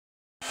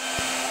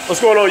What's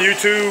going on,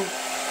 YouTube?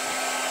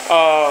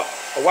 A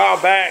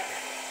while back,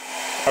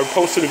 I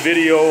posted a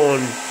video on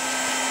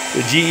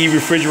the GE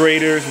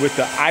refrigerators with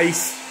the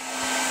ice.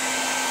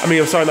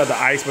 I'm sorry, not the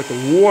ice, but the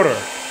water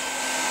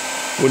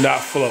would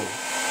not flow.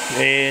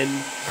 And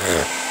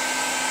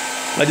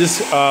I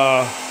just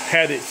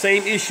had the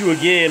same issue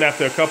again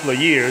after a couple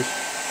of years.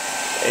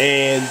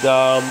 And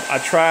I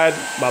tried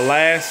my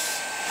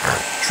last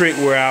trick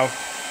where I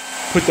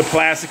put the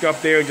plastic up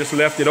there and just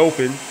left it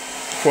open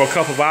for a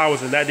couple of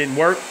hours, and that didn't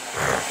work.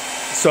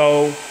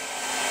 So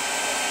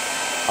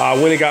I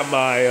went and got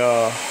my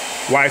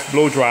wife's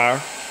blow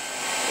dryer,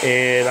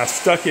 and I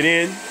stuck it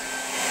in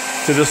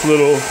to this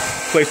little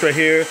place right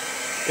here,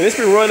 and it's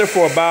been running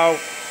for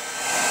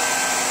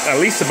at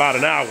least about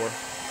an hour.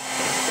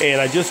 And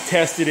I just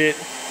tested it,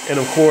 and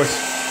of course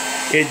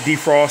it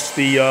defrosts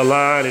the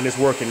line, and it's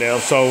working now.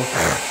 So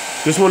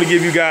just want to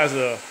give you guys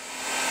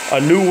a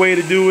new way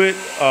to do it.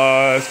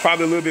 It's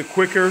probably a little bit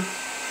quicker,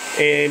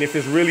 and if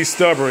it's really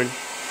stubborn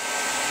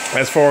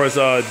as far as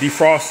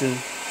defrosting,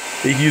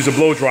 you can use a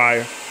blow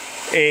dryer.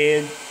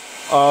 And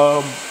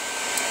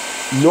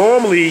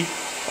normally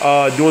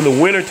during the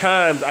winter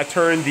times, I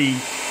turn the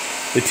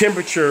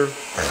temperature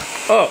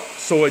up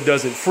so it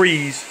doesn't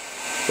freeze,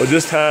 but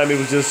this time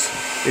it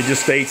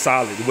just stayed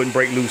solid. It wouldn't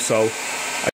break loose. So